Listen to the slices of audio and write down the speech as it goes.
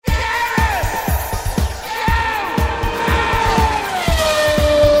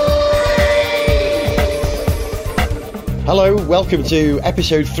Hello, welcome to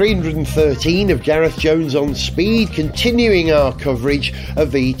episode 313 of Gareth Jones on Speed, continuing our coverage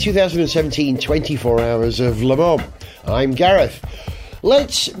of the 2017 24 Hours of Le Mans. I'm Gareth.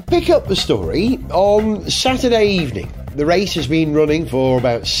 Let's pick up the story on Saturday evening. The race has been running for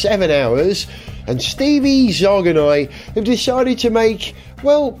about 7 hours, and Stevie, Zog and I have decided to make,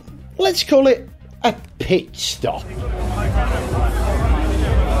 well, let's call it a pit stop.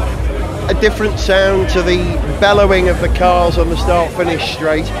 A different sound to the bellowing of the cars on the start-finish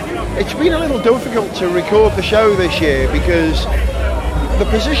straight. It's been a little difficult to record the show this year because the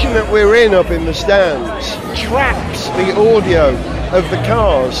position that we're in up in the stands traps the audio of the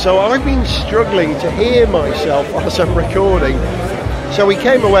cars, so I've been struggling to hear myself whilst I'm recording. So we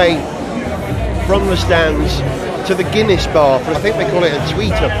came away from the stands to the Guinness bar. I think they call it a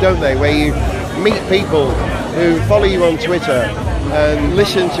tweet-up, don't they, where you meet people who follow you on Twitter and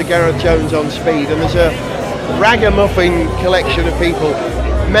listen to Gareth Jones on Speed, and there's a ragamuffin collection of people,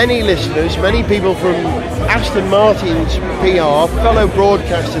 many listeners, many people from Aston Martin's PR, fellow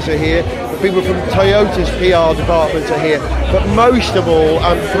broadcasters are here, the people from Toyota's PR department are here, but most of all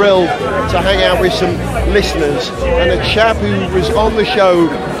I'm thrilled to hang out with some listeners, and a chap who was on the show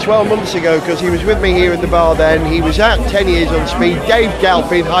 12 months ago because he was with me here in the bar then, he was at 10 Years on Speed, Dave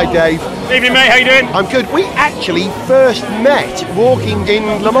Galpin. Hi Dave. Evening mate, how you doing? I'm good. We actually first met walking in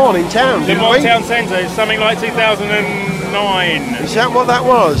Le Mans in town, Le Mans Town Centre, something like 2009. Is that what that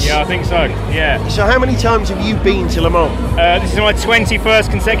was? Yeah, I think so, yeah. So how many times have you been to Le Mans? This is my 21st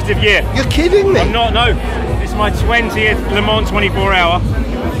consecutive year. You're kidding me? I'm not, no. This is my 20th Le Mans 24 hour.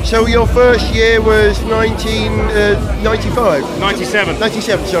 So your first year was 1995? 97.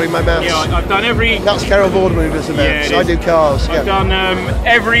 97, sorry, my maths. Yeah, I've done every... That's Carol Vorderman who does the maths. Yeah, I do cars. I've done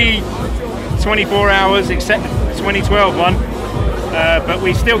every 24 hours except the 2012 one. But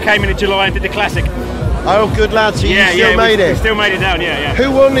we still came in July and did the Classic. Oh, good lad, so you still made it? We still made it down, yeah. Who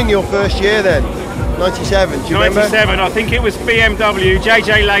won in your first year then? 97, do you remember? 97, I think it was BMW,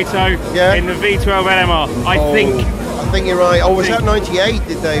 JJ Leto in the V12 LMR, I think you're right. Oh, was that 98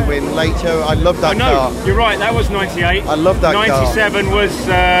 did they win later? I love that car. You're right, that was 98. I love that 97 car. 97 was...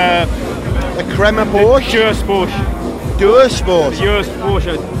 a Kremer Porsche? Durs Porsche. Durs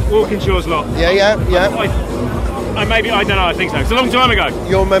Porsche, Walkinshaws lot. Yeah. I don't know, I think so. It's a long time ago.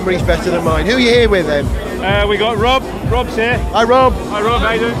 Your memory's better than mine. Who are you here with then? We got Rob. Rob's here. Hi Rob. Hi Rob,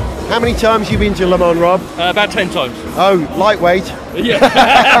 how you doing? How many times have you been to Le Mans, Rob? About 10 times. Oh, lightweight. Yeah.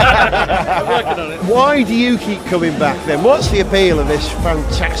 I'm working on it. Why do you keep coming back then? What's the appeal of this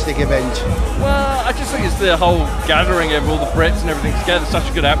fantastic event? Well, I just think it's the whole gathering of all the Brits and everything together. Such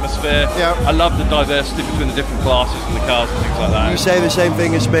a good atmosphere. Yeah. I love the diversity between the different classes and the cars and things like that. You say the same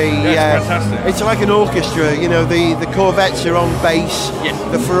thing as me. Yeah. It's fantastic. It's like an orchestra. You know, the Corvettes are on bass. Yeah.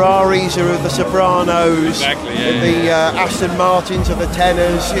 The Ferraris are the sopranos. Exactly. Yeah. The Aston Martins are the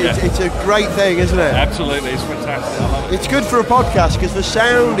tenors. It's a great thing, isn't it? Absolutely, it's fantastic. I love it. It's good for a podcast because the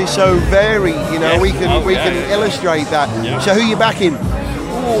sound is so varied. You know, Yes. we can illustrate that. Yeah. So who are you backing?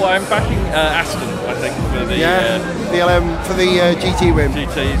 Oh, I'm backing Aston, I think, for the for the GT win.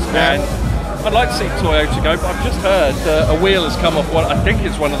 GTs. And I'd like to see Toyota go, but I've just heard a wheel has come off one. I think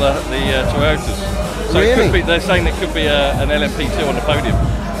it's one of the Toyotas. So really? it could be. They're saying it could be an LMP2 on the podium.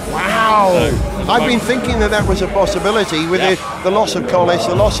 Wow! I've been thinking that was a possibility with the loss of Collis,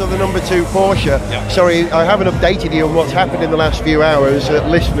 the loss of the number 2 Porsche. Yeah. Sorry, I haven't updated you on what's happened in the last few hours,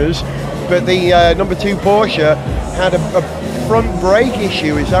 listeners, but the number 2 Porsche had a front brake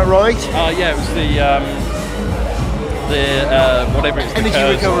issue, is that right? Yeah, it was the whatever it's Energy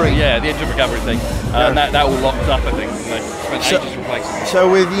recovery. Yeah, the engine recovery thing. And that all locked up, I think. They spent ages replacing it. So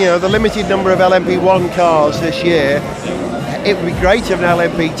with the limited number of LMP1 cars this year, it would be great to have an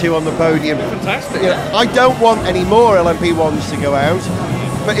LMP2 on the podium. Fantastic. I don't want any more LMP1s to go out,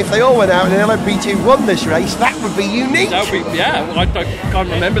 but if they all went out and an LMP2 won this race, that would be unique. That would be, I can't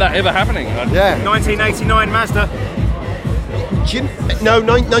remember that ever happening. Yeah. 1989 Mazda.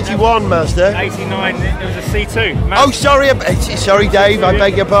 91 Mazda. 89, it was a C2. Mazda. Oh, sorry, Dave. I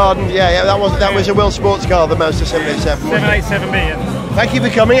beg your pardon. Yeah, that was a Will Sports car, the Mazda 787. 787 million. Thank you for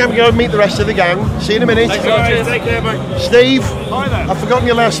coming. I'm going to go meet the rest of the gang. See you in a minute. Thanks, Right, take care, mate. Steve. Hi there. I've forgotten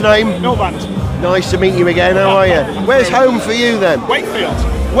your last name. Milband. Nice to meet you again. How are you? Where's home for you then? Wakefield.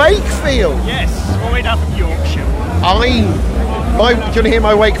 Wakefield. Yes, all the way down from Yorkshire. Do you want to hear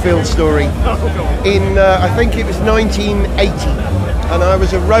my Wakefield story? In, I think it was 1980, and I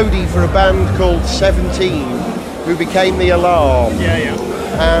was a roadie for a band called 17, who became the Alarm. Yeah.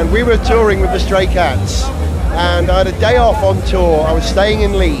 And we were touring with the Stray Cats, and I had a day off on tour. I was staying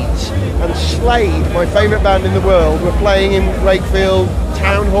in Leeds, and Slade, my favourite band in the world, were playing in Wakefield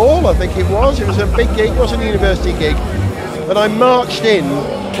Town Hall, I think it was. It was a big gig, it wasn't a university gig. And I marched in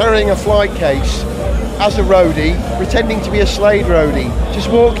carrying a flight case as a roadie, pretending to be a Slade roadie. Just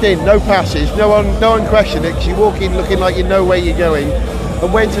walked in, no passes, no one questioned it, because you walk in looking like you know where you're going,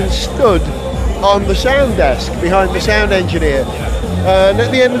 and went and stood on the sound desk behind the sound engineer. And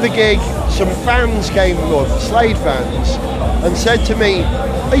at the end of the gig, some fans came, or Slade fans, and said to me,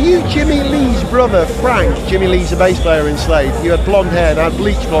 "Are you Jimmy Lee's brother, Frank?" Jimmy Lee's a bass player in Slade. You had blonde hair, and I had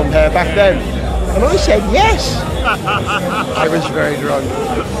bleached blonde hair back then. And I said, yes. I was very drunk.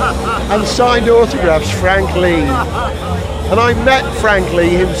 And signed autographs, Frank Lee. And I met Frank Lee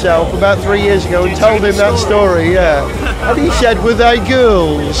himself about 3 years ago and told him that story, yeah. And he said, "Were they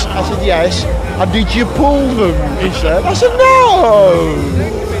girls?" I said, "Yes." "And did you pull them?" he said. I said, "No."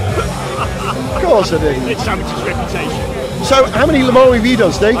 Of course I didn't. It's damaged his reputation. So, how many Le Mans have you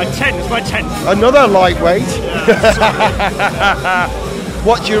done, Steve? 10, it's my 10th. Another lightweight.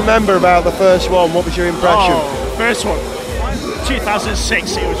 What do you remember about the first one? What was your impression? Oh, first one.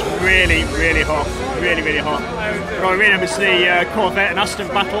 2006, it was really, really hot. Really, really hot. What I remember was the Corvette and Aston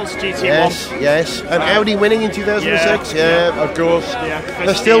battles, GT1. Yes. And Audi winning in 2006? Yeah, of course. Yeah,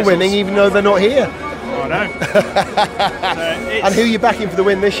 they're still winning even though they're not here. Oh, I know. And who are you backing for the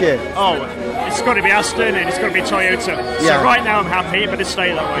win this year? Oh, it's got to be Aston and it's got to be Toyota. So right now I'm happy, but it's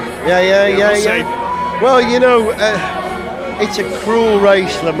stay that way. Yeah. Well, you know, it's a cruel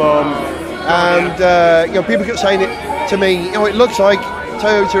race, Le Mans. And, you know, people keep saying it to me, you know, it looks like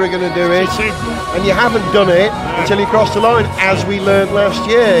Toyota are going to do it, and you haven't done it until you cross the line, as we learned last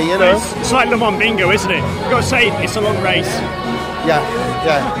year, you know. It's like Le Mans bingo, isn't it? You've got to say it's a long race. Yeah.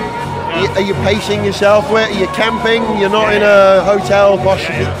 Are you pacing yourself? Where are you camping? You're not in a hotel, posh?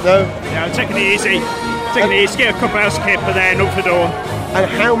 No? Yeah, I'm taking it easy. Get a couple hours kip and then up the door. And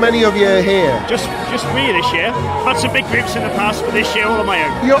how many of you are here? Just me this year. I've had some big groups in the past, but this year all on my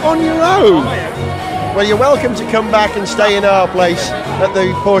own. You're on your own? Well, you're welcome to come back and stay in our place at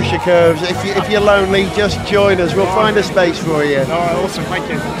the Porsche Curves. If you're lonely, just join us. We'll find a space for you. Oh, awesome. Thank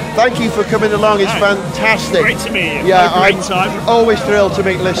you. Thank you for coming along. It's fantastic. Great to meet you. Yeah, great time. Always thrilled to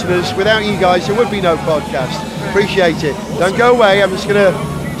meet listeners. Without you guys, there would be no podcast. Appreciate it. Don't go away. I'm just going to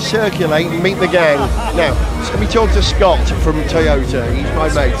circulate and meet the gang. Now, let me talk to Scott from Toyota. He's my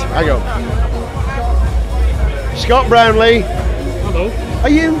mate. Hang on. Scott Brownlee. Hello. Are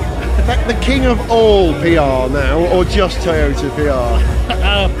you the king of all PR now, or just Toyota PR?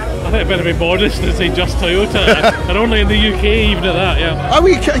 I think I better be modest and say just Toyota, and only in the UK, even at that, yeah. Oh,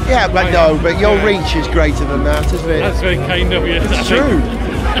 but your reach is greater than that, isn't it? That's very kind of you. It's true.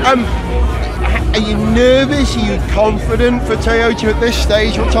 Are you nervous? Are you confident for Toyota at this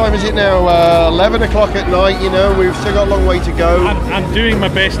stage? What time is it now? 11 o'clock at night, you know, we've still got a long way to go. I'm doing my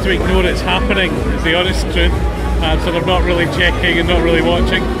best to ignore it's happening, is the honest truth. So I'm not really checking and not really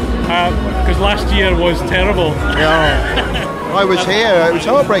watching. Because last year was terrible. Yeah, I was here. It was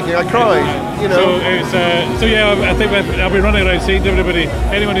heartbreaking. I cried. You know. So I think I'll be running around saying to everybody,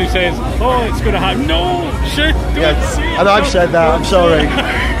 anyone who says, "Oh, it's going to happen," no, shit, don't say it. And I've said that. I'm sorry.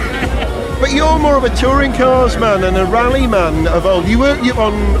 But you're more of a touring cars man and a rally man of old. You were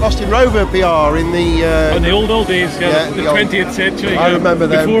on Austin Rover PR in the in the old days, the 20th century. I remember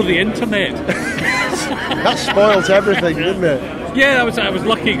them before the internet. That spoilt everything, didn't it? Yeah, I was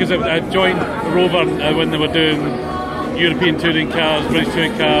lucky because I joined Rover when they were doing European touring cars, British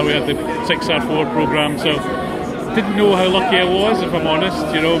touring car. We had the 6R4 programme, so didn't know how lucky I was, if I'm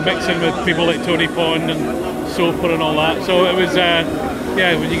honest. You know, mixing with people like Tony Pond and Soper and all that. So it was,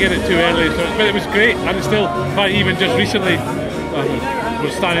 when you get it too early. But it was great, and it's still. In fact, even just recently,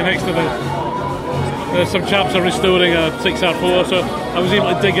 we're standing next to some chaps are restoring a 6R4, so I was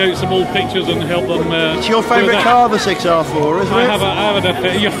able to dig out some old pictures and help them. It's your favourite car, the 6R4, isn't it? I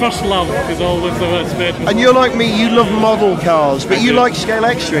have your first love is always the special. And you're like me, you love model cars, but you like Scale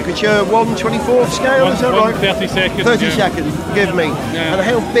Extra, which are 1/24th scale, is that right? 32nd. 32nd, forgive me. Yeah. And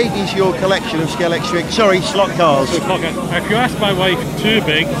how big is your collection of Scale Extra? Sorry, slot cars. If you ask my wife, too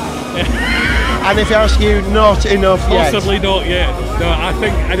big. And if I ask you, not enough yet? Possibly not yet. No, I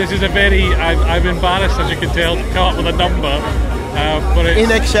think this is I'm embarrassed, as you can tell, to come up with a number. But it's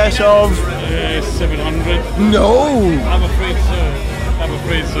in excess of 700. No. I'm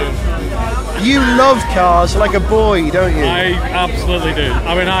afraid so. You love cars like a boy, don't you? I absolutely do.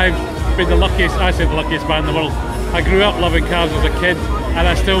 I mean, I've been the luckiest man in the world. I grew up loving cars as a kid, and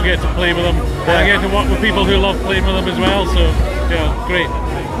I still get to play with them. And I get to work with people who love playing with them as well. So, yeah, great.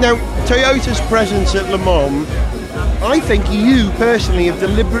 Now, Toyota's presence at Le Mans, I think you personally have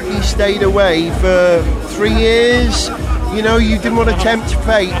deliberately stayed away for 3 years. You know, you didn't want to tempt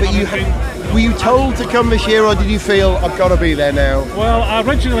fate, but you Were you told to come this year, or did you feel I've got to be there now? Well,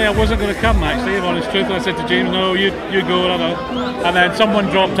 originally I wasn't going to come, actually, if honest truth. I said to James, no, you go, and then someone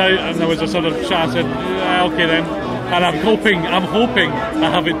dropped out, and there was a sort of chat. I said, okay then. And I'm hoping I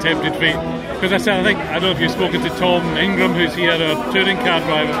haven't tempted fate, because I said, I don't know if you've spoken to Tom Ingram, who's here, a touring car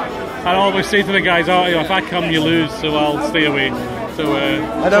driver. And I always say to the guys, if I come, you lose, so I'll stay away. So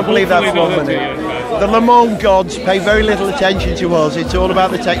I don't believe that's one minute. The Le Mans gods pay very little attention to us. It's all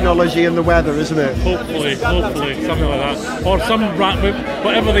about the technology and the weather, isn't it? Hopefully, something like that. Or some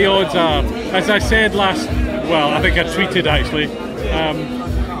whatever the odds are. As I said I think I tweeted actually,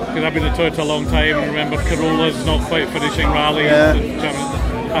 because I've been at Toyota a long time and remember Corolla's not quite finishing rallies. Yeah.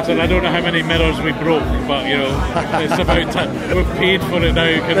 I said, I don't know how many mirrors we broke, but it's about time. We've paid for it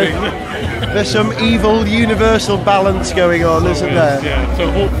now. There's some evil universal balance going on, isn't there? Yeah, so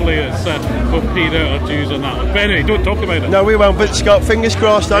hopefully we've paid out our dues on that one. But anyway, don't talk about it. No, we won't. But Scott, fingers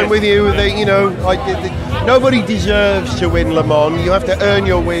crossed, I'm with you. Nobody deserves to win Le Mans. You have to earn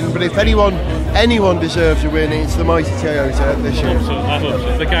your win. But if anyone deserves to win, it's the mighty Toyota this year. I hope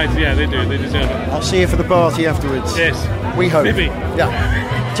so. The guys, they do. They deserve it. I'll see you for the party afterwards. Yes. We hope. Maybe. Yeah.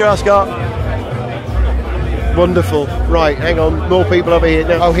 Cheers, Scott. Wonderful. Right, hang on. More people over here.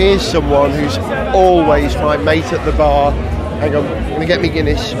 Now, here's someone who's always my mate at the bar. Hang on. I'm going to get me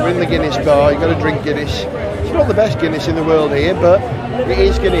Guinness. We're in the Guinness bar. You've got to drink Guinness. It's not the best Guinness in the world here, but it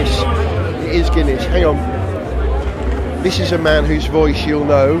is Guinness. It is Guinness. Hang on. This is a man whose voice you'll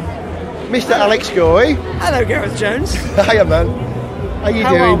know. Mr. Alex Goy. Hello, Gareth Jones. Hiya, man. How you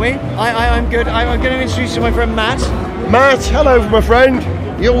doing? How are we? I'm good. I'm going to introduce you to my friend Matt. Matt, hello, my friend.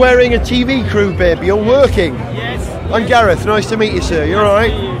 You're wearing a TV crew bib. You're working. Yes. I'm Gareth. Nice to meet you, sir. You're all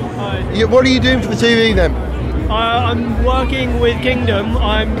right? Hi. What are you doing for the TV then? I'm working with Kingdom.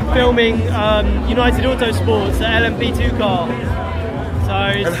 I'm filming United Autosports, the LMP2 car.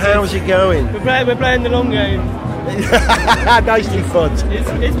 And how's it going? We're playing the long game. Nicely fun.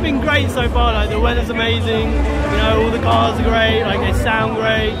 It's been great so far. Like, the weather's amazing. All the cars are great. Like, they sound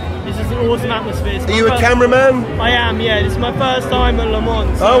great. It's just an awesome atmosphere. Are you a cameraman? I am. Yeah. This is my first time at Le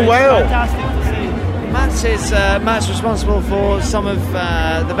Mans. So oh wow! It's fantastic to see. Matt's responsible for some of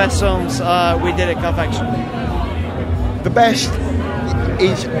the best songs we did at Car Faction. The best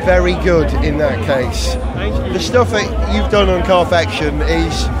is very good in that case. Thank you. The stuff that you've done on Car Faction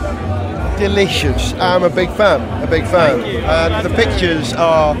is delicious. I'm a big fan. Thank you. And the pictures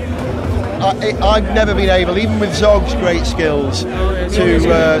are. I've never been able, even with Zog's great skills,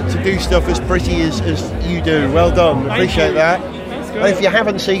 to do stuff as pretty as you do. Well done. Appreciate that. And if you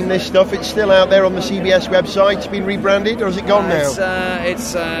haven't seen this stuff, it's still out there on the CBS website. It's been rebranded, or is it gone now?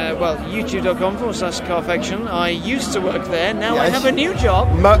 It's youtube.com/Carfaction. I used to work there. Now Yes. I have a new job.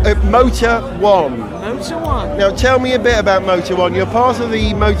 Motor One. Motor One. Now tell me a bit about Motor One. You're part of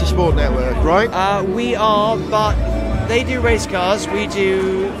the Motorsport Network, right? We are, but they do race cars. We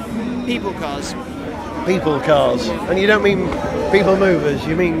do people cars. People cars. And you don't mean people movers,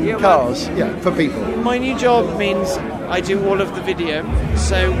 you mean cars. For people. My new job means I do all of the video.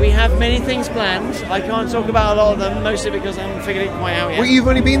 So we have many things planned. I can't talk about a lot of them, mostly because I haven't figured it quite out yet. Well, you've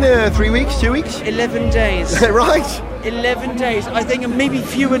only been there 3 weeks, 2 weeks? 11 days. Right. 11 days. I think maybe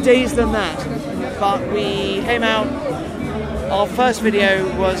fewer days than that. But we came out. Our first video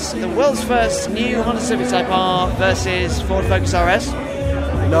was the world's first new Honda Civic Type R versus Ford Focus RS.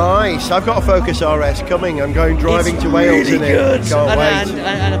 Nice. I've got a Focus RS coming. I'm going driving It's to Wales really in good. it. Can't wait.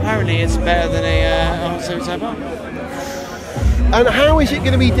 And apparently it's better than a Honda Civic Type R. And how is it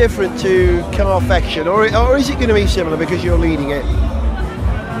going to be different to Carfaction, or is it going to be similar because you're leading it?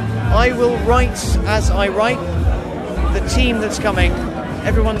 I will write as I write. The team that's coming,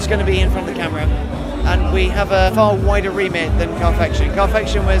 everyone's going to be in front of the camera, and we have a far wider remit than Carfaction.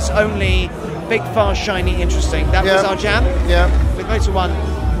 Carfaction was only big, fast, shiny, interesting. That was our jam. Yeah. With Motor One,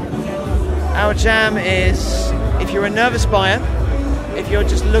 our jam is if you're a nervous buyer, if you're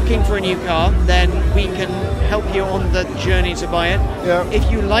just looking for a new car, then we can help you on the journey to buy it. Yeah.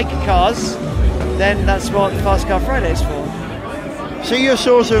 If you like cars, then that's what Fast Car Friday is for. So you're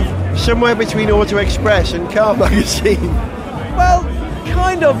sort of somewhere between Auto Express and Car Magazine. Well,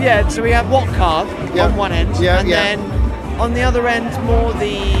 kind of, yeah. So we have What Car on one end, and then on the other end, more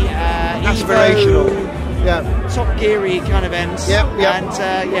the aspirational, Evo, Top Geary kind of ends. And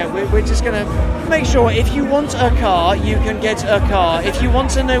we're just going to make sure if you want a car, you can get a car. If you want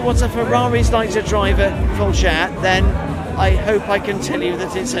to know what a Ferrari's like to drive at full chat, then I hope I can tell you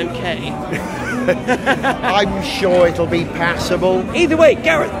that it's okay. I'm sure it'll be passable. Either way,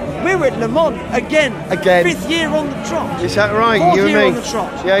 Gareth, we're at Le Mans again. 5th year on the trot. Is that right? 4th you year and me? on the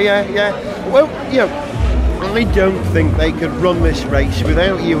trot. Yeah. Well, I don't think they could run this race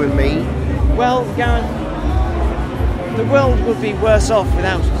without you and me. Well, Gareth, the world would be worse off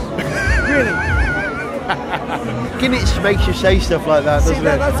without us. Really. Guinness makes you say stuff like that, doesn't it?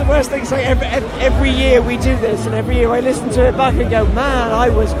 That's the worst thing to say. Every year we do this, and every year I listen to it back and go, man, I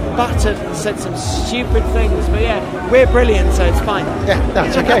was battered and said some stupid things. But yeah, we're brilliant, so it's fine. Yeah,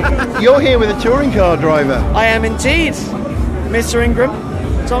 that's okay. You're here with a touring car driver. I am indeed. Mr. Ingram,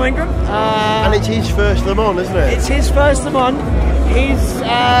 Tom Ingram. And it's his first Le Mans, isn't it? It's his first Le Mans.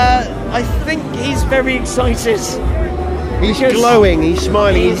 I think he's very excited. He's glowing, he's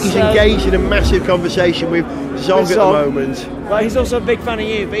smiling, he's engaged in a massive conversation with Zog at the moment. Well, he's also a big fan of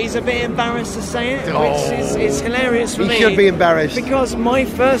you, but he's a bit embarrassed to say it, which is hilarious for me. He should be embarrassed. Because my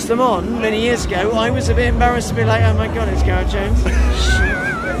first Le Mans, many years ago, I was a bit embarrassed to be like, oh my God, it's Gareth Jones.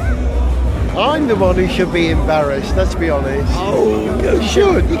 I'm the one who should be embarrassed, let's be honest. Oh, you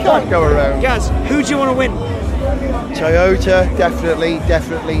should, you can't go around. Gaz, who do you want to win? Toyota, definitely.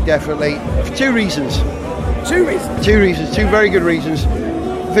 For two reasons. Two very good reasons.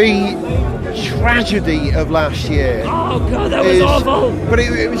 The tragedy of last year. Oh God, that was awful. But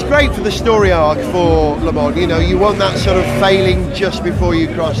it was great for the story arc for Le Mans. You know, you want that sort of failing just before you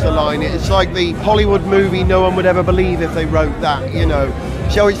cross the line. It's like the Hollywood movie no one would ever believe if they wrote that, you know.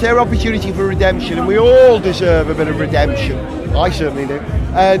 So it's their opportunity for redemption, and we all deserve a bit of redemption. I certainly do.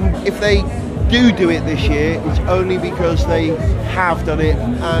 And if they do it this year, it's only because they have done it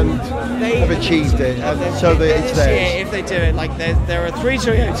and have achieved it, and so that it's theirs. Year, if they do it, like there are 3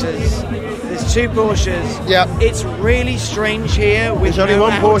 Toyotas, there's 2 Porsches. Yeah, it's really strange here. With there's only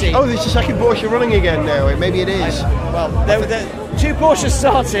one Audi. Porsche. Oh, there's a second Porsche running again now. Maybe it is. The 2 Porsches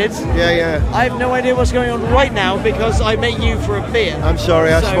started. Yeah. I have no idea what's going on right now because I met you for a beer. I'm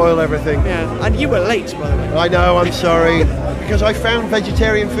sorry, I spoil everything. Yeah, and you were late, by the way. I know. I'm sorry because I found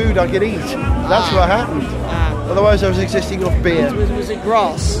vegetarian food I could eat. That's what happened. Otherwise, I was existing off beer. Was it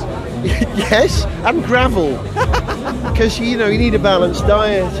grass? Yes, and gravel. Because you need a balanced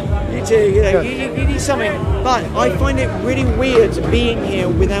diet. You do. You need something. But I find it really weird being here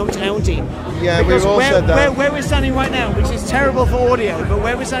without Audi. Yeah, we've all said that. Where we're standing right now, which is terrible for audio, but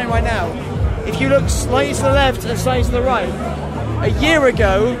where we're standing right now, if you look slightly to the left and slightly to the right, a year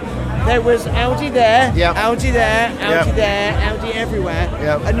ago. There was Audi there, Audi there, Audi there, Audi everywhere,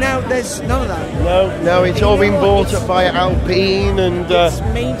 and now there's none of that. No, it's all been bought up by Alpine and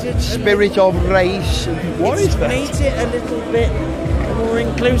Spirit of Race. What is that? It's made it a little bit more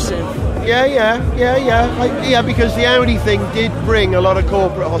inclusive. Yeah, because the Audi thing did bring a lot of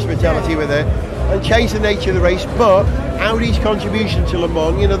corporate hospitality with it and changed the nature of the race, but Audi's contribution to Le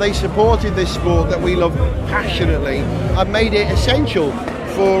Mans, they supported this sport that we love passionately and made it essential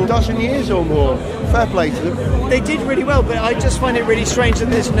for a dozen years or more. Fair play to them. They did really well, but I just find it really strange that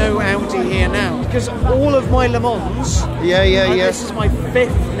there's no Audi here now. Because all of my Le Mans, this is my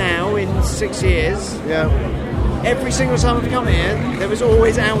 5th now in 6 years. Yeah. Every single time I've come here, there was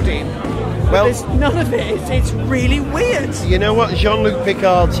always Audi. Well, there's none of it. It's really weird. You know what Jean-Luc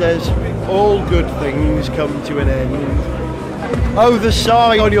Picard says? All good things come to an end. Oh, the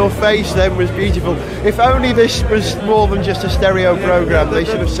sigh on your face then was beautiful. If only this was more than just a stereo program, they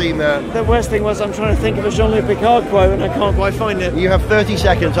should have seen that. The worst thing was I'm trying to think of a Jean-Luc Picard quote and I can't quite find it. You have 30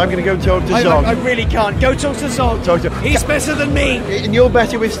 seconds. I'm going to go talk to Zog. I really can't. Go talk to Zog. He's better than me. And you're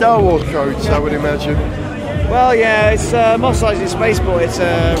better with Star Wars quotes, I would imagine. Well, yeah, it's Mos Eisley Spaceport. It's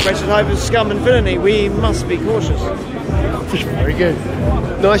Richard Hyper's scum and villainy. We must be cautious. Very good.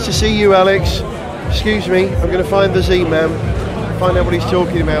 Nice to see you, Alex. Excuse me, I'm going to find the Z-Man. Find out what he's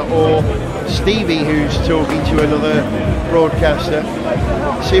talking about, or Stevie who's talking to another broadcaster.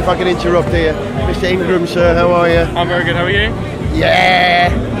 See if I can interrupt here. Mr. Ingram, sir, how are you? I'm very good, how are you?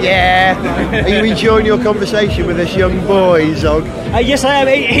 Yeah. Are you enjoying your conversation with this young boy, Zog? Yes, I am.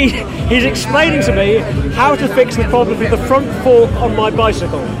 He's explaining to me how to fix the problem with the front fork on my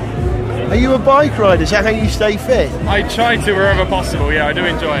bicycle. Are you a bike rider? Is that how you stay fit? I try to wherever possible, yeah, I do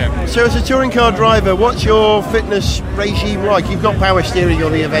enjoy it. So as a touring car driver, what's your fitness regime like? You've got power steering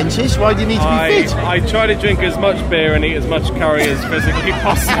on the Avensis, why do you need to be fit? I try to drink as much beer and eat as much curry as physically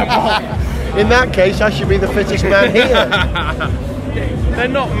possible. In that case, I should be the fittest man here. They're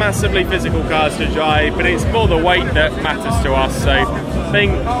not massively physical cars to drive, but it's more the weight that matters to us, so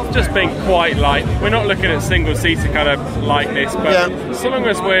being quite light. We're not looking at single-seater kind of lightness, but so long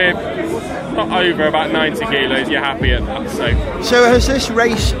as we're not over about 90 kilos, you're happy at that. So has this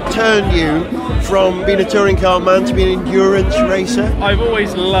race turned you from being a touring car man to being an endurance racer? I've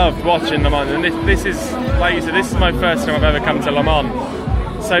always loved watching Le Mans, and this is, like you said, this is my first time I've ever come to Le Mans.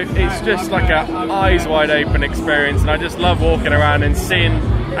 So it's just like a eyes wide open experience, and I just love walking around and seeing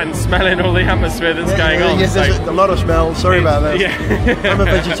and smelling all the atmosphere that's going on. Yes, there's a lot of smell. Sorry about that. Yeah. I'm a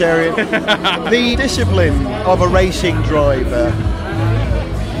vegetarian. The discipline of a racing driver,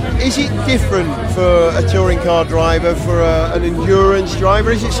 is it different for a touring car driver, for an endurance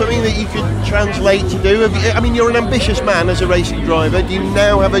driver? Is it something that you could translate to do? You're an ambitious man as a racing driver. Do you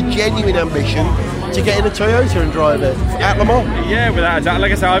now have a genuine ambition to get in a Toyota and drive it at Le Mans? Yeah, without a doubt.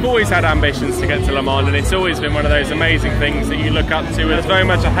 Like I said, I've always had ambitions to get to Le Mans, and it's always been one of those amazing things that you look up to. It's very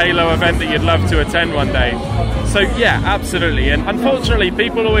much a halo event that you'd love to attend one day. So yeah, absolutely. And unfortunately,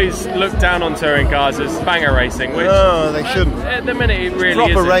 people always look down on touring cars as banger racing, which no, they shouldn't. At the minute, it really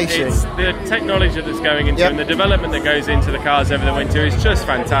proper isn't. racing. It's the technology that's going into and the development that goes into the cars over the winter is just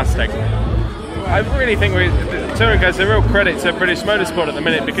fantastic. I really think the touring cars are a real credit to British motorsport at the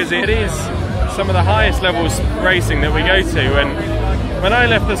minute, because it is some of the highest levels racing that we go to. And when I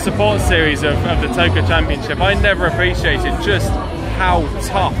left the support series of the TOCA Championship, I never appreciated just how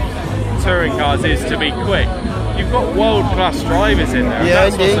tough touring cars is to be quick. You've got world-class drivers in there, and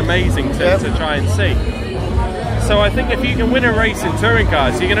that's what's amazing to try and see. So I think if you can win a race in touring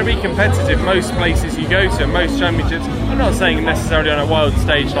cars, you're going to be competitive most places you go to, most championships. I'm not saying necessarily on a world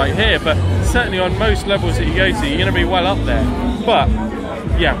stage like here, but certainly on most levels that you go to, you're going to be well up there. But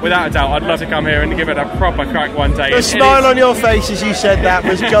yeah, without a doubt, I'd love to come here and give it a proper crack one day. The smile on your face as you said that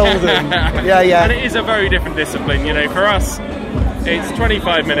was golden. Yeah. And it is a very different discipline, you know. For us, it's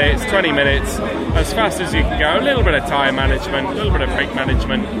 25 minutes, 20 minutes, as fast as you can go. A little bit of tyre management, a little bit of brake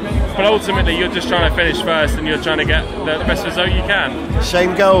management, but ultimately you're just trying to finish first and you're trying to get the best result you can.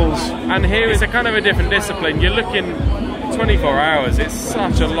 Same goals. And here is a kind of a different discipline. You're looking 24 hours, it's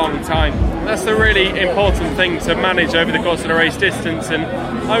such a long time. That's the really important thing to manage over the course of the race distance. And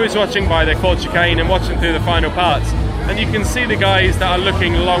I was watching by the Court Chicane and watching through the final parts, and you can see the guys that are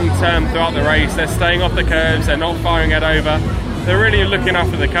looking long term throughout the race. They're staying off the curves, they're not firing it over, they're really looking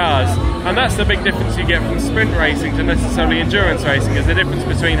after the cars. And that's the big difference you get from sprint racing to necessarily endurance racing, is the difference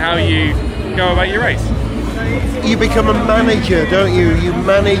between how you go about your race. You become a manager, don't you? You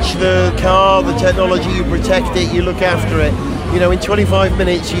manage the car, the technology, you protect it, you look after it. You know, in 25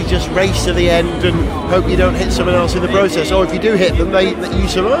 minutes you just race to the end and hope you don't hit someone else in the process, or if you do hit them, you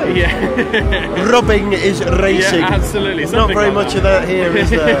survive. Yeah. Robbing is racing. Yeah, absolutely. There's not very much of that here,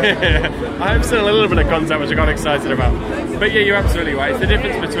 is there? I've seen a little bit of content which I got excited about. But yeah, you're absolutely right. It's the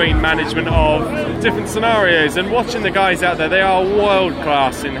difference between management of different scenarios and watching the guys out there. They are world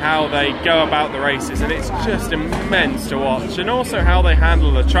class in how they go about the races, and it's just immense to watch. And also how they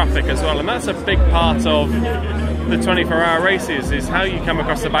handle the traffic as well. And that's a big part of the 24-hour races, is how you come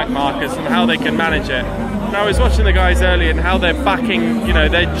across the back markers and how they can manage it. And I was watching the guys earlier and how they're backing, you know,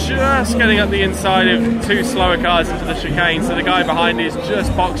 they're just getting up the inside of two slower cars into the chicane, so the guy behind is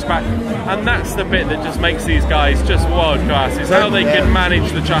just boxed back. And that's the bit that just makes these guys just world class, is how they can manage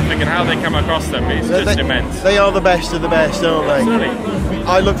the traffic and how they come across them. It's just immense. They are the best of the best, aren't they? Absolutely.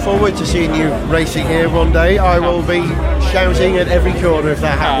 I look forward to seeing you racing here one day. I will be shouting at every corner if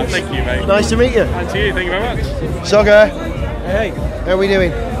that happens. Thank you, mate. Nice to meet you. And to you, thank you very much. Sogger, Hey, how are we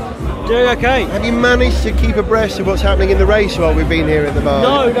doing? doing okay. Have you managed to keep abreast of what's happening in the race while we've been here at the bar?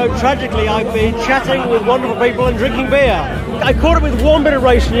 No, tragically, I've been chatting with wonderful people and drinking beer. I caught up with one bit of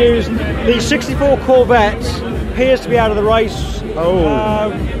race news. The 64 Corvette appears to be out of the race.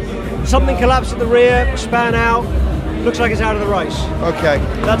 Something collapsed at the rear, span out. Looks like it's out of the race. Okay.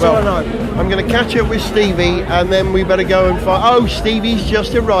 That's all I know. I'm going to catch up with Stevie, and then we better go and find... Oh, Stevie's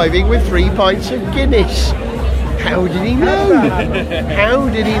just arriving with 3 pints of Guinness. How did he know? How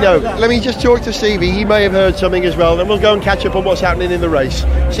did he know? Let me just talk to Stevie. He may have heard something as well. Then we'll go and catch up on what's happening in the race.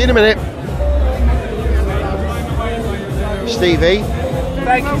 See you in a minute. Stevie.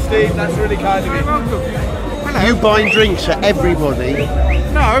 Thank you, Steve. That's really kind of you. You're welcome. Hello. You buying drinks for everybody?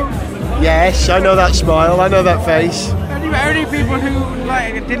 No. Yes, I know that smile. I know that face. Only people who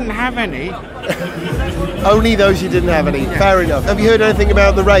didn't have any. Only those who didn't have any. Yeah. Fair enough. Have you heard anything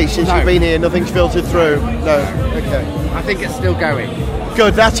about the race since No. you've been here? Nothing's filtered through? No. Okay. I think it's still going.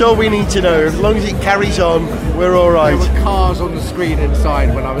 Good, that's all we need to know. As long as it carries on, we're all right. There were cars on the screen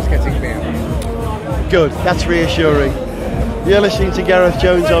inside when I was getting beer. Good, that's reassuring. You're listening to Gareth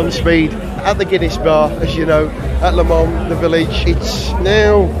Jones on Speed at the Guinness Bar, as you know, at Le Mans, the village. It's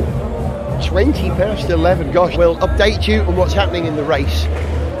now 20 past 11. Gosh, we'll update you on what's happening in the race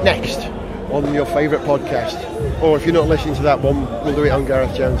next on your favourite podcast. Or if you're not listening to that one, we'll do it on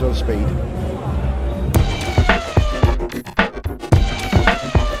Gareth Jones on Speed.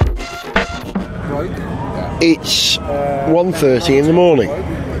 It's 1:30 in the morning.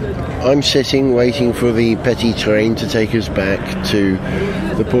 I'm sitting waiting for the Petit train to take us back to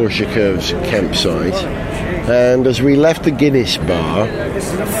the Porsche Curves campsite. And as we left the Guinness bar,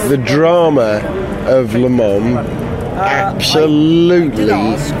 the drama of Le Mans absolutely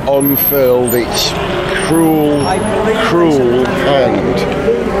unfurled its cruel hand.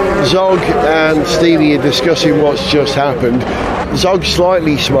 Zog and Stevie are discussing what's just happened. Zog's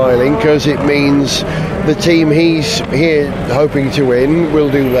slightly smiling because it means the team he's here hoping to win will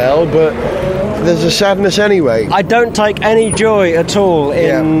do well, but there's a sadness anyway. I don't take any joy at all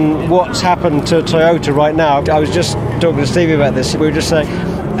in what's happened to Toyota right now. I was just talking to Stevie about this. We were just saying,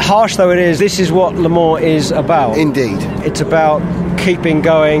 harsh though it is, this is what Le Mans is about. Indeed. It's about keeping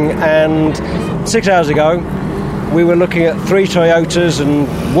going, and 6 hours ago we were looking at 3 Toyotas and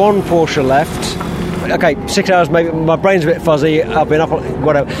 1 Porsche left. Okay, 6 hours, maybe my brain's a bit fuzzy, I've been up,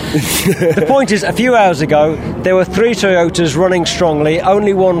 whatever. The point is, a few hours ago there were 3 Toyotas running strongly,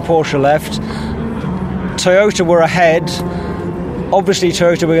 only 1 Porsche left. Toyota were ahead. Obviously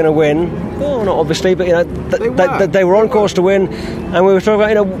Toyota were going to win. Well, not obviously, but they were on course to win. And we were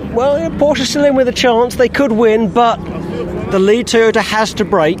talking about, Porsche's still in with a chance. They could win, but the lead Toyota has to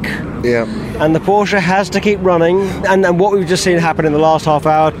brake. Yeah. And the Porsche has to keep running. And what we've just seen happen in the last half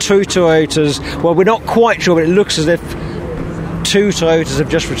hour, 2 Toyotas. Well, we're not quite sure, but it looks as if 2 Toyotas have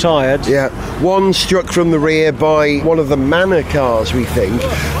just retired. Yeah, one struck from the rear by one of the Manor cars, we think.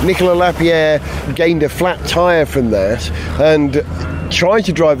 Nicolas Lapierre gained a flat tyre from that and tried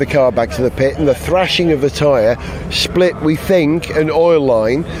to drive the car back to the pit, and the thrashing of the tyre split, we think, an oil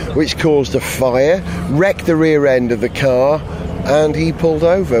line, which caused a fire, wrecked the rear end of the car, and he pulled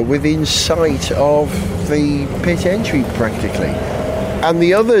over within sight of the pit entry practically. And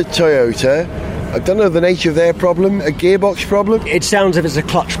the other Toyota, I don't know the nature of their problem, a gearbox problem? It sounds as if it's a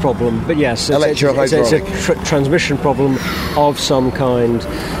clutch problem, but yes, it's a transmission problem of some kind.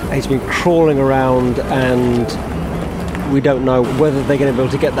 He's been crawling around, and we don't know whether they're going to be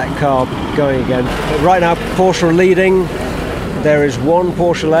able to get that car going again. But right now, Porsche are leading. There is 1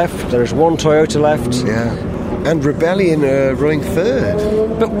 Porsche left, there is 1 Toyota left. Yeah. And Rebellion running third.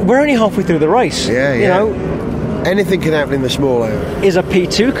 But we're only halfway through the race. Yeah. You know, anything can happen in the small hour. Is a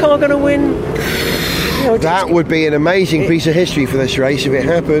P2 car going to win? That would be an amazing piece of history for this race if it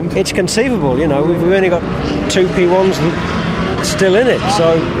happened. It's conceivable, we've only got 2 P1s still in it,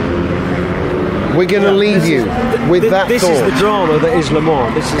 so we're going to leave you with that this thought. This is the drama that is Le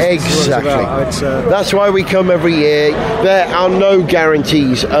Mans. Exactly. That's why we come every year. There are no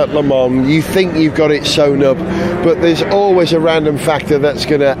guarantees at Le Mans. You think you've got it sewn up, but there's always a random factor that's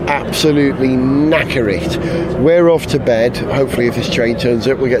going to absolutely knacker it. We're off to bed. Hopefully, if this train turns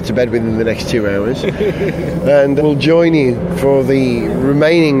up, we'll get to bed within the next 2 hours. And we'll join you for the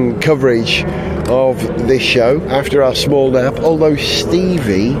remaining coverage of this show after our small nap. Although,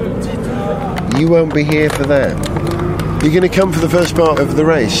 Stevie, you won't be here for that. You're going to come for the first part of the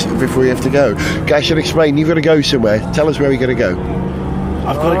race before you have to go. I should explain, you've got to go somewhere. Tell us where you're going to go.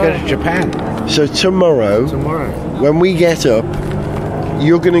 I've got to go to Japan. So tomorrow, when we get up,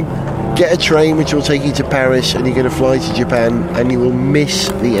 you're going to get a train which will take you to Paris, and you're going to fly to Japan, and you will miss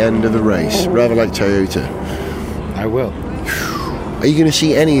the end of the race, rather like Toyota. I will. Are you going to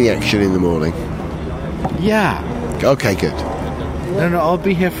see any of the action in the morning? Yeah. Okay, good. No, I'll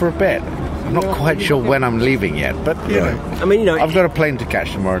be here for a bit. I'm not quite sure when I'm leaving yet, but I've got a plane to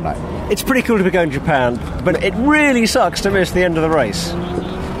catch tomorrow night. It's pretty cool to be going to Japan, but it really sucks to miss the end of the race.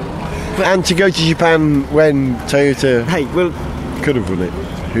 And to go to Japan when Toyota could have won it.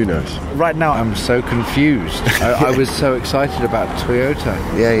 Who knows? Right now I'm so confused. I was so excited about Toyota.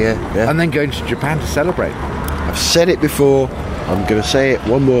 Yeah. And then going to Japan to celebrate. I've said it before, I'm going to say it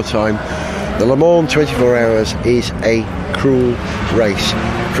one more time. The Le Mans 24 Hours is a cruel race.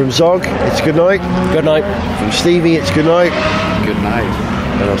 From Zog, it's good night. Good night. From Stevie, it's good night. Good night.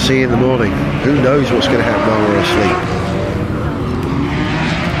 And I'll see you in the morning. Who knows what's going to happen while we're asleep.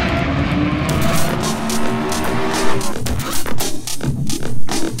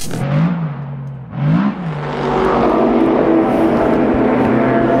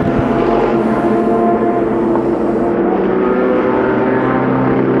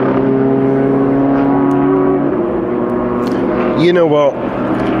 You know what?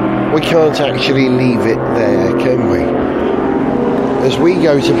 We can't actually leave it there, can we? As we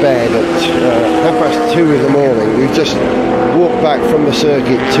go to bed at 2:30 in the morning, we've just walked back from the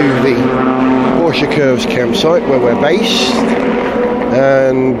circuit to the Porsche Curves campsite where we're based,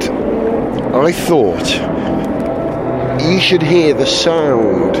 and I thought you should hear the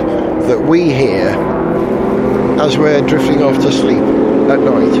sound that we hear as we're drifting off to sleep at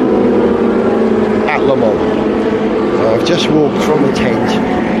night at Le Mans. I've just walked from the tent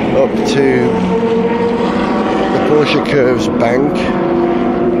up to the Porsche Curves bank.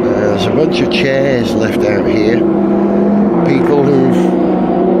 There's a bunch of chairs left out here. People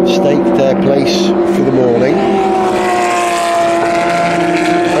who've staked their place for the morning.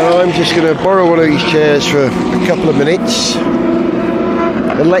 And I'm just going to borrow one of these chairs for a couple of minutes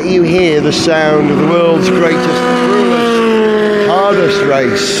and let you hear the sound of the world's greatest, cruelest, hardest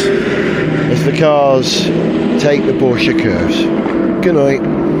race as the cars take the Porsche Curves. Good night.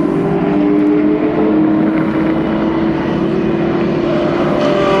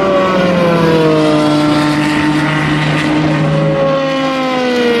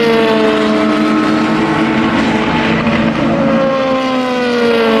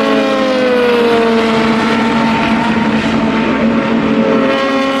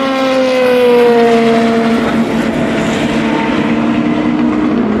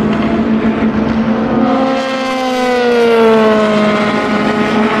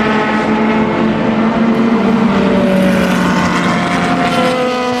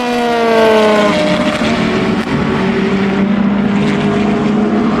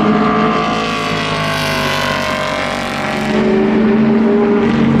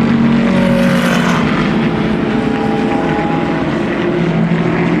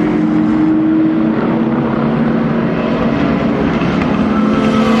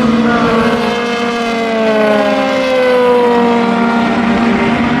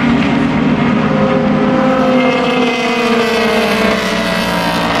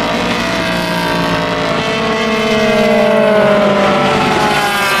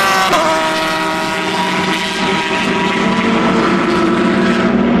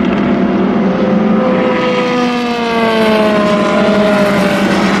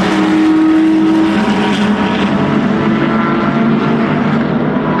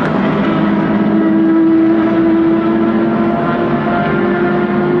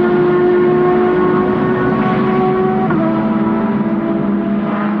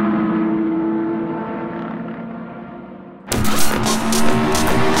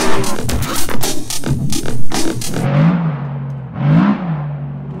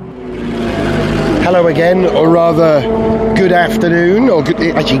 Hello again, or rather, good afternoon, or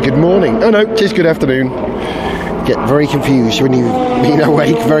good morning. Oh no, it is good afternoon. Get very confused when you've been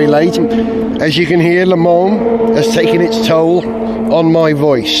awake very late. As you can hear, Le Mans has taken its toll on my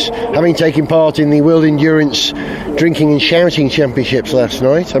voice. Having taken part in the World Endurance Drinking and Shouting Championships last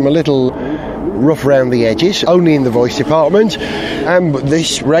night, I'm a little rough around the edges, only in the voice department, and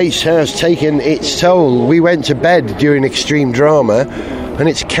this race has taken its toll. We went to bed during extreme drama, and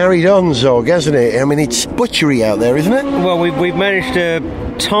it's carried on, Zog, hasn't it? I mean, it's butchery out there, isn't it? Well, we've managed to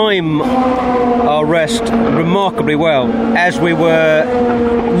time our rest remarkably well. As we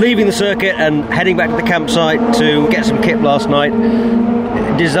were leaving the circuit and heading back to the campsite to get some kit last night,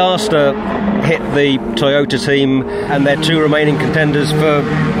 disaster hit the Toyota team and their two remaining contenders for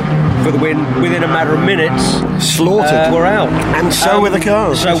the win within a matter of minutes. Slaughtered. Were out, and so were the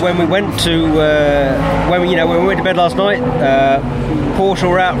cars. So when we went to when we went to bed last night, Porsche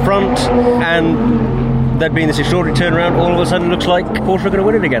were out front, and there'd been this extraordinary turnaround. All of a sudden, it looks like Porsche are going to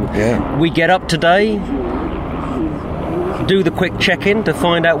win it again. Yeah. We get up today, do the quick check-in to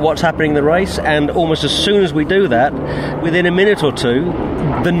find out what's happening in the race, and almost as soon as we do that, within a minute or two,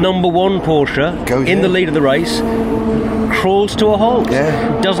 the number one Porsche in the lead of the race crawls to a halt,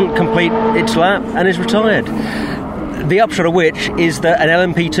 doesn't complete its lap, and is retired. The upshot of which is that an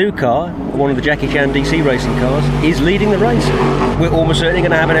LMP2 car, one of the Jackie Chan DC racing cars, is leading the race. We're almost certainly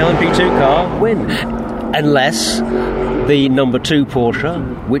going to have an LMP2 car win, unless the number 2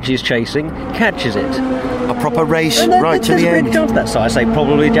 Porsche, which is chasing, catches it. A proper race right to the end. There's a chance of that, so I say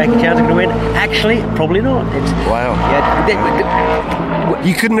probably Jackie Chan's going to win. Actually, probably not. Wow. Yeah,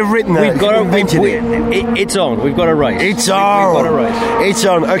 you couldn't have written that. It's on. We've got a race. It's on. We've got a race. It's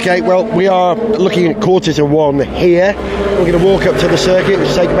on. Okay, well, we are looking at 1:45 here. We're going to walk up to the circuit, which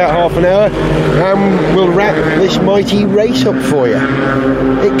will take about half an hour, and we'll wrap this mighty race up for you.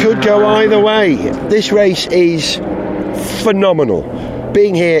 It could go either way. This race is phenomenal.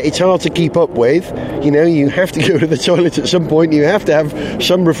 Being here, it's hard to keep up with. You know, you have to go to the toilet at some point, you have to have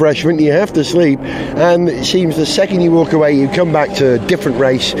some refreshment, you have to sleep, and it seems the second you walk away, you come back to a different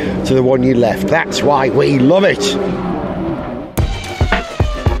race to the one you left. That's why we love it.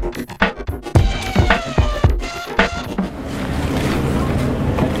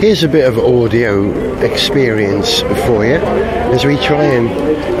 Here's a bit of audio experience for you as we try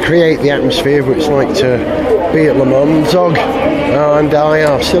and create the atmosphere of what it's like to be at Le Mans. Zog and I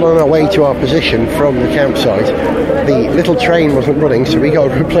are still on our way to our position from the campsite. the little train wasn't running, so we got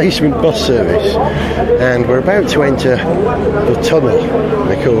a replacement bus service, and we're about to enter the tunnel.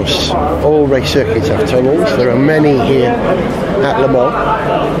 And of course, all race circuits have tunnels. There are many here at Le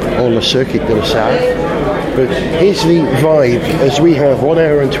Mans, on the Circuit de la Sarthe. But here's the vibe as we have 1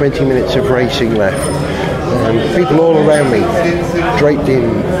 hour and 20 minutes of racing left, and people all around me draped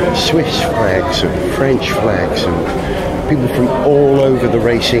in Swiss flags and French flags, and people from all over the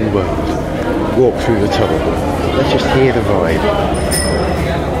racing world walk through the tunnel. Let's just hear the vibe.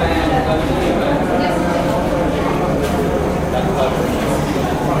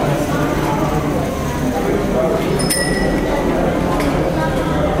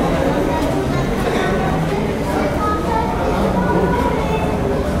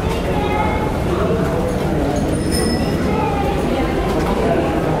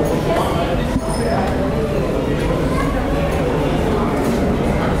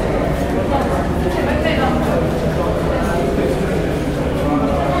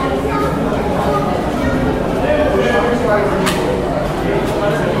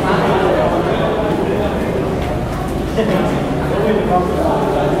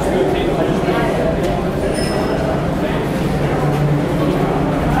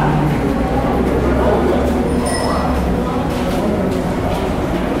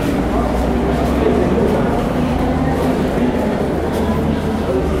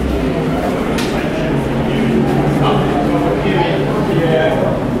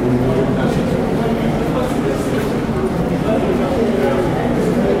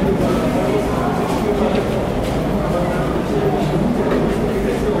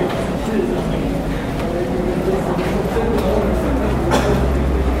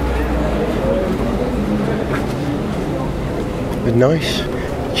 Nice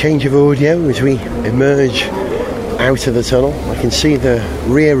change of audio as we emerge out of the tunnel. I can see the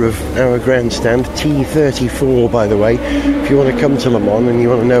rear of our grandstand, T34 by the way. If you want to come to Le Mans and you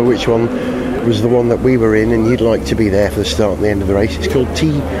want to know which one was the one that we were in and you'd like to be there for the start and the end of the race, it's called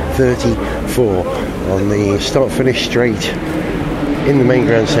T34 on the start-finish straight in the main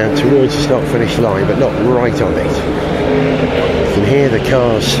grandstand towards the start-finish line, but not right on it. You can hear the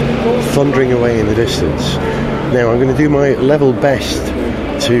cars thundering away in the distance. Now I'm going to do my level best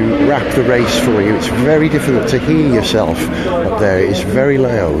to wrap the race for you. It's very difficult to hear yourself up there. It's very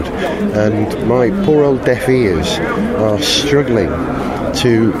loud, and my poor old deaf ears are struggling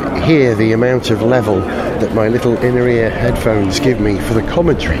to hear the amount of level that my little inner ear headphones give me for the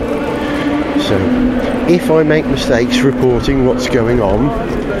commentary. So if I make mistakes reporting what's going on,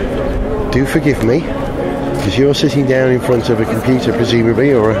 do forgive me, because you're sitting down in front of a computer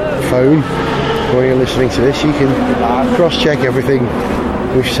presumably, or a phone, while you're listening to this. You can cross-check everything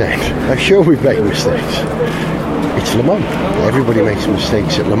we've said. I'm sure we've made mistakes. It's Le Mans. Everybody makes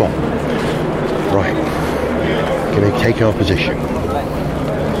mistakes at Le Mans. Right. Going to take our position.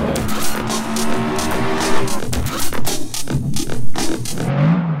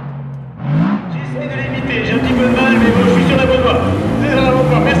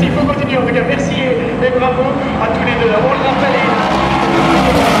 Merci, il faut continuer en tout cas. Merci et bravo à tous les deux. On le rappelle.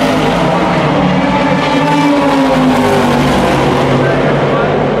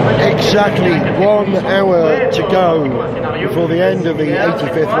 Exactly 1 hour to go before the end of the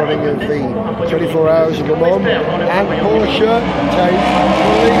 85th running of the 24 Hours of Le Mans, and Porsche take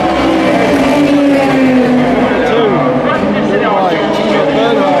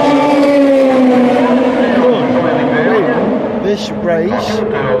this race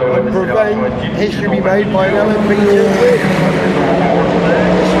and prevent history be made by an LMP2 win.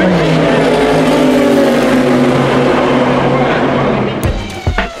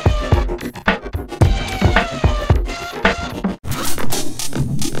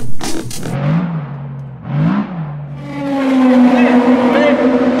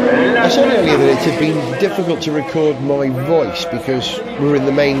 It had been difficult to record my voice because we're in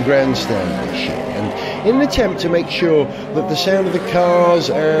the main grandstand this year, and in an attempt to make sure that the sound of the cars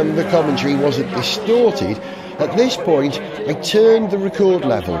and the commentary wasn't distorted, at this point I turned the record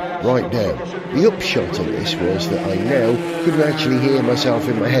level right down. The upshot of this was that I now couldn't actually hear myself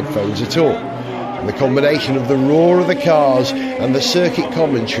in my headphones at all, and the combination of the roar of the cars and the circuit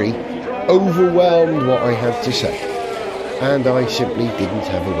commentary overwhelmed what I had to say. And I simply didn't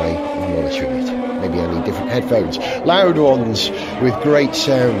have a way of monitoring it. Maybe I need different headphones, loud ones with great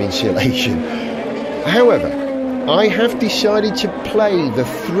sound insulation. However, I have decided to play the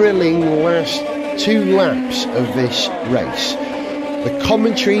thrilling last 2 laps of this race. The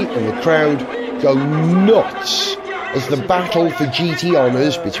commentary and the crowd go nuts as the battle for GT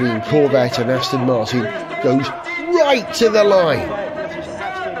honours between Corvette and Aston Martin goes right to the line.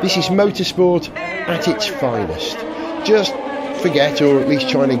 This is motorsport at its finest. just forget, or at least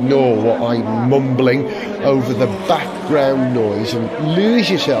try and ignore what I'm mumbling over the background noise and lose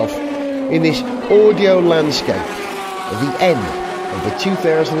yourself in this audio landscape at the end of the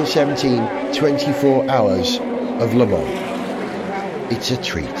 2017 24 Hours of Le Mans. It's a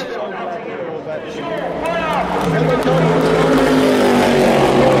treat.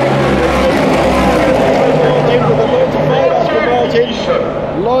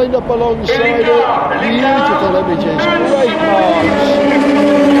 Lined up alongside it, beautiful images, great marks.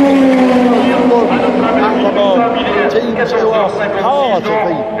 Teams who are part of the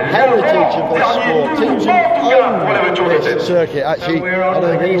heritage of this sport, teams who own this circuit. Actually, I don't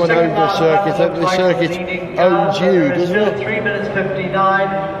think anyone owns this circuit, the circuit owns you, doesn't it? 3 minutes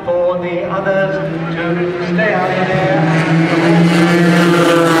 59 for the others to stay out of here.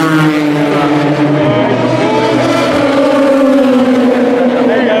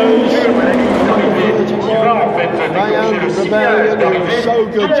 Rebellion, who was so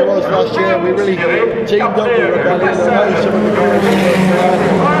good to us last year. We really teamed up with Rebellion. I know some of the guys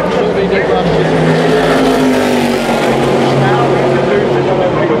certainly did last year. Now we're losing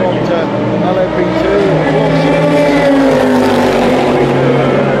LMP1 to LMP2.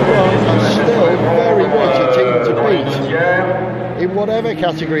 Well, still very much a team to beat in whatever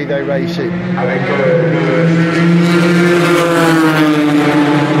category they race in.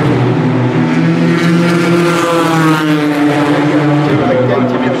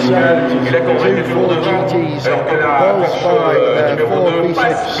 Two Ford GTs buzzed by their Ford V6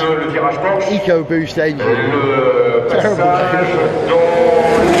 EcoBoost engine. Terrible.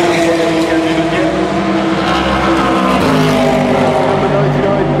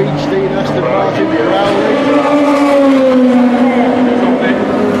 99 Beach Steam Aston Martin Rowley.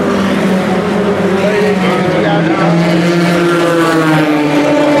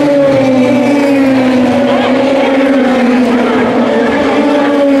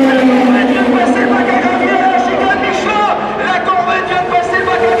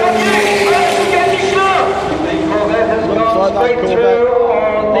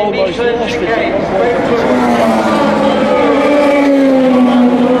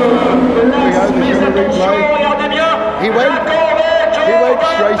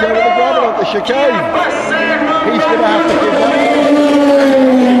 Chicane. He's going to have to give that.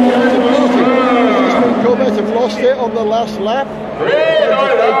 Corvette have lost it on the last lap. A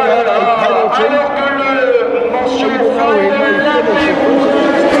penalty. Even though he may finish to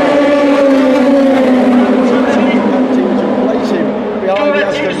place him behind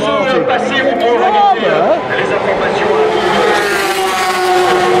the Aston Martin.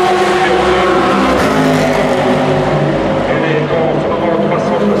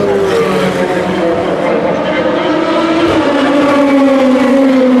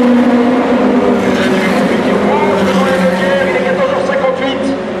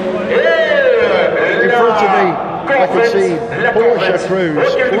 I could see Porsche crews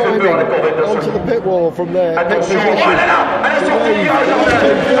climbing onto the pit wall from their pit position.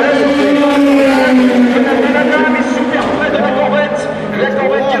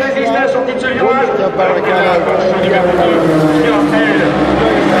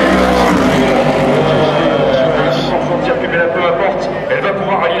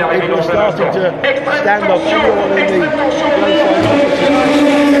 People are starting to stand up, everyone in the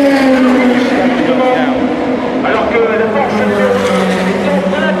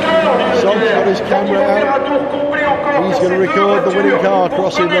Sog's got his camera out. He's going to record the winning car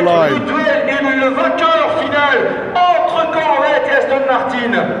crossing the line.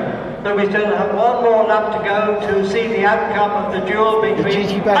 So we still have one more lap to go to see the outcome of the duel between the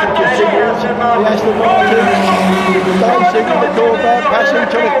GT battle continues. The Aston Martin dancing in the Corvette, passing one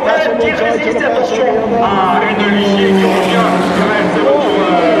side to the pass on the other.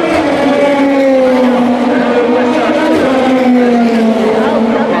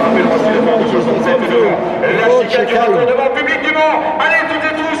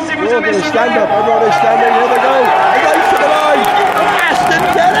 We're going to stand up, everyone is standing, here they go, race to the line, Aston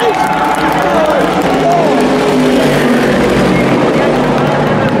Denny!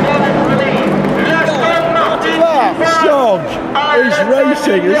 That Sog is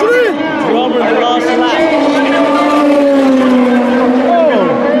racing, isn't it? Robert in the last lap.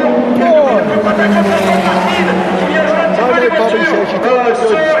 Bobby says you don't want a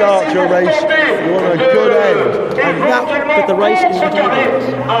good start to a race, you want a good end. And that, but the race isn't over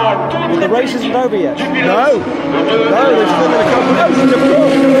yet. The race isn't over yet. No, there's still going to come close, of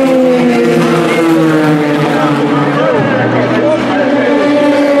course.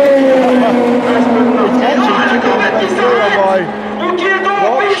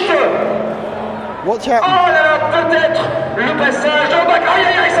 What's happened?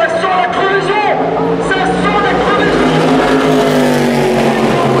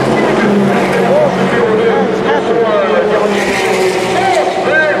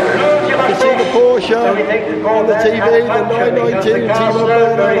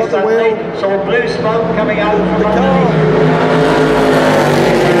 blue smoke coming out from underneath.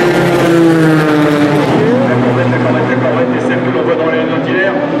 La corvette est celle que l'on voit dans les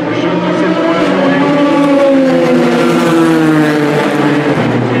notières. Je ne sais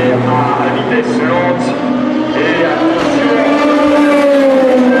pas à vitesse lente. Et attention,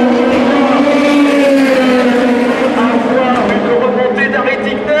 avoir une remontée d'Harry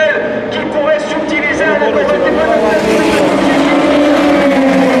Ticknell qui pourrait subtiliser la corvette des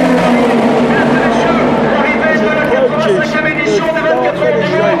l'arrivée de la 85e édition des 24 heures du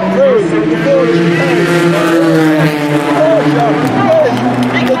Mans. The 2017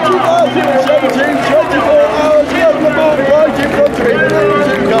 24 Hours of Le Mans right in front of him, the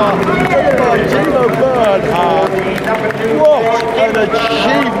Limousine car, driven by Timo Bernhard. What an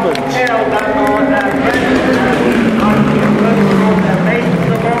achievement!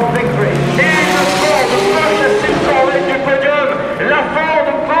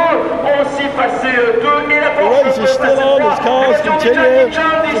 The race is still on as cars continue to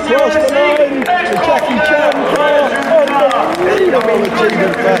cross the line. The Jackie Chan car, unbelievable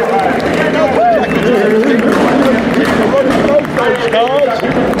achievement there. Jackie Chan running both those cars,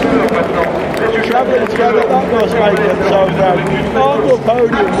 travelling together, that must make them so proud. On the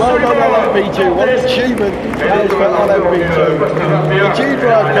podium, well done LMP2, what an achievement that is for LMP2. The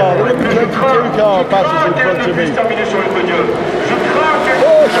G-Drive car, the number 22 car passes in front of me.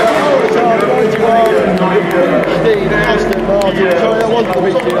 Porsche, the Aston Martin, sorry that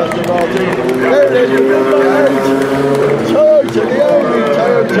wasn't the Aston Martin. There it is, number 8, Toyota, the only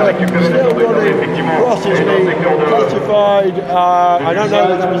Toyota still running, crosses me, classified, I don't know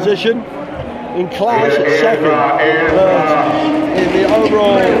its position, in class at second, but in the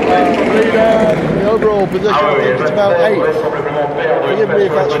overall the overall position I think it's about 8th. Forgive me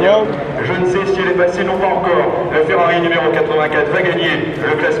if that's wrong. Je ne sais si elle est passée, non pas encore. Le Ferrari numéro 84 va gagner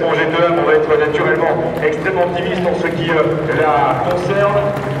le classement G2. On va être naturellement extrêmement optimiste en ce qui la concerne.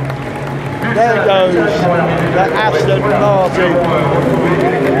 There goes the Aston Martin,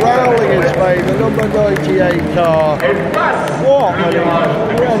 rowling its way, the number 98 car. What an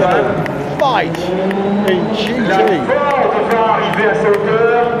incredible fight in GT. La Ford va arriver à sa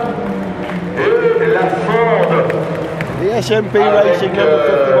hauteur. Et la Ford. The SMP Racing number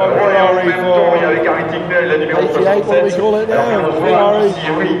 51 Ferrari for 88, what do we call it now? Ferrari.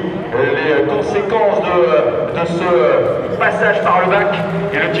 Oui, les conséquences de ce passage par le bac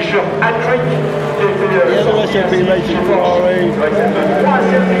et le t-shirt hat-trick qui the other SMP Racing Ferrari.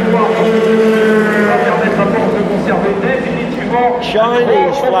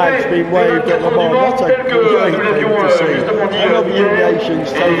 Chinese flags being waved at Le Mans, that's a great thing to see. Other nations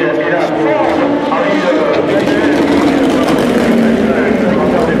taking to the sport.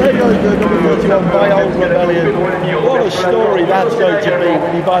 There goes the number 31 Bayonne Rebellion. What a story that's going to be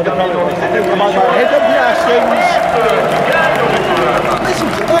when you buy the car. Here comes the Astons. Listen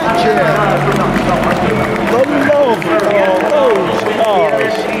to that cheer. The love for those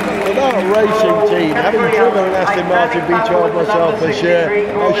cars, for that racing team. Having driven an Aston Martin V12 myself this year,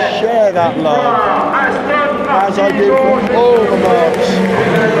 I share that love. As I do for all the marks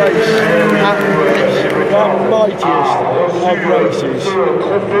in the race at this, the mightiest of races.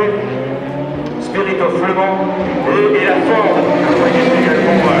 Spirit of Le Mans et la Ford.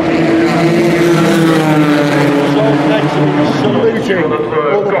 Saluting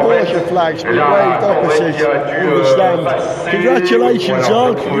all the Porsche flags being waved opposite in the stand. Congratulations,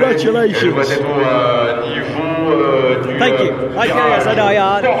 Zog, congratulations. Thank you. Yes, I know.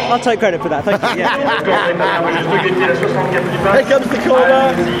 I'll take credit for that. Thank you. Yeah. Here comes the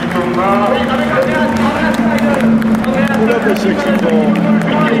corner. Number 64.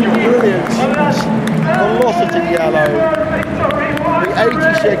 Brilliant. Velocity yellow. The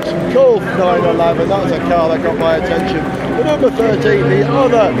 86 Golf 911. That's a car that got my attention. The number 13, the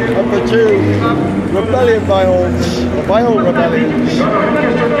other of the two Rebellion Bayonnes, the Bayonne Rebellions.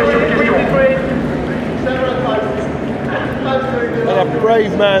 And a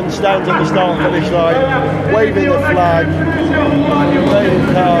brave man stands at the start-finish line, waving the flag. The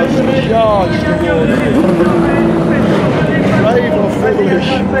remaining cars charge towards him. Brave or foolish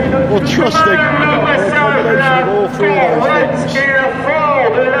or trusting, or a combination of all three of those things.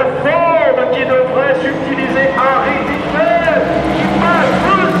 La Ford qui devrait subtiliser Harry Ticknell qui passe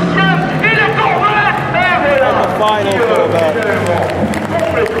deuxième et la Corvette. Et voilà. And the final Corvette.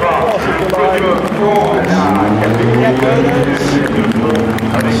 Crossing the line towards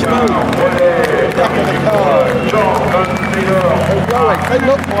Smoke. Back of the car. They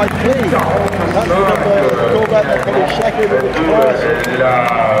look quite clean. That's the Corvette that finished second in its class.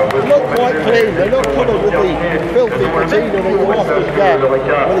 They look quite clean. They're not covered with the filthy patina that you often get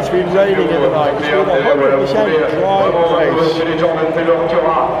when it's been raining in the night. It's been 100% dry race.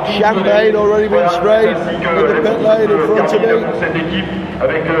 Champagne already been sprayed in the pit lane in front of me.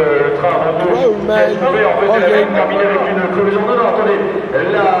 Grown men hugging.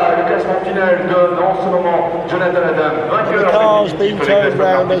 The car's been turned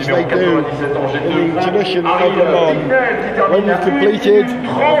round as they do in the tradition of Le Mans. When you've completed the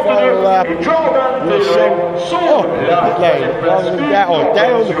final lap, you're sent up the pit lane rather than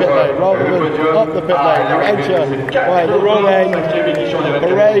down the pit lane rather than up the pit lane. You enter by the wrong end,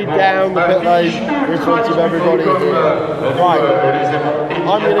 parade down the pit lane in front of everybody here. Right,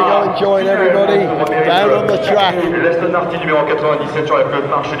 I'm going to go and join everybody down on the track.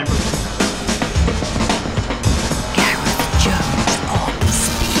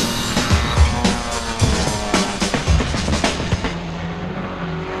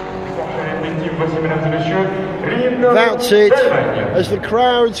 That's it, as the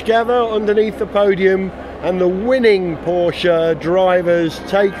crowds gather underneath the podium and the winning Porsche drivers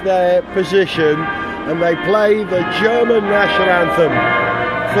take their position and they play the German national anthem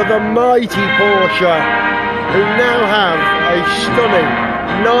for the mighty Porsche, who now have a stunning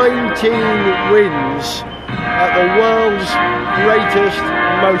 19 wins at the world's greatest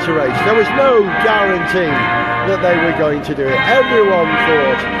motor race. There was no guarantee that they were going to do it. Everyone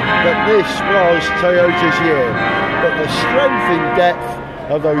thought that this was Toyota's year, but the strength and depth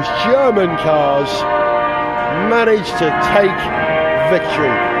of those German cars managed to take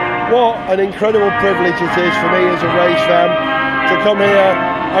victory. What an incredible privilege it is for me as a race fan to come here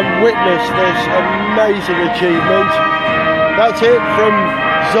and witness this amazing achievement. That's it from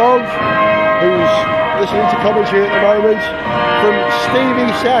Zog, who's listening to commentary at the moment, from Stevie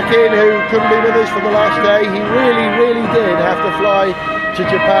Sakin, who couldn't be with us for the last day. He really did have to fly to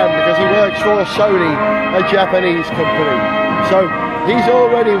Japan because he works for Sony, a Japanese company. So he's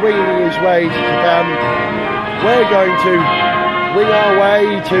already winging his way to Japan. We're going to wing our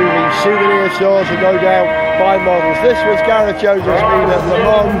way to the souvenir stores and no doubt buy models. This was Gareth Jones' speed at Le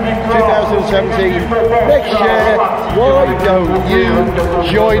Mans 2017. Next year, why don't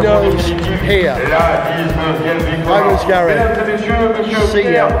you join us here? I was Gareth.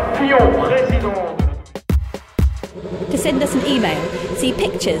 See ya. To send us an email, see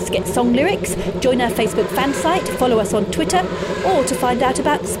pictures, get song lyrics, join our Facebook fan site, follow us on Twitter, or to find out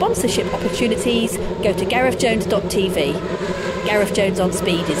about sponsorship opportunities, go to GarethJones.tv. Gareth Jones on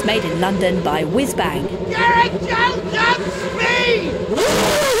Speed is made in London by Whiz Bang. Gareth Jones on Speed!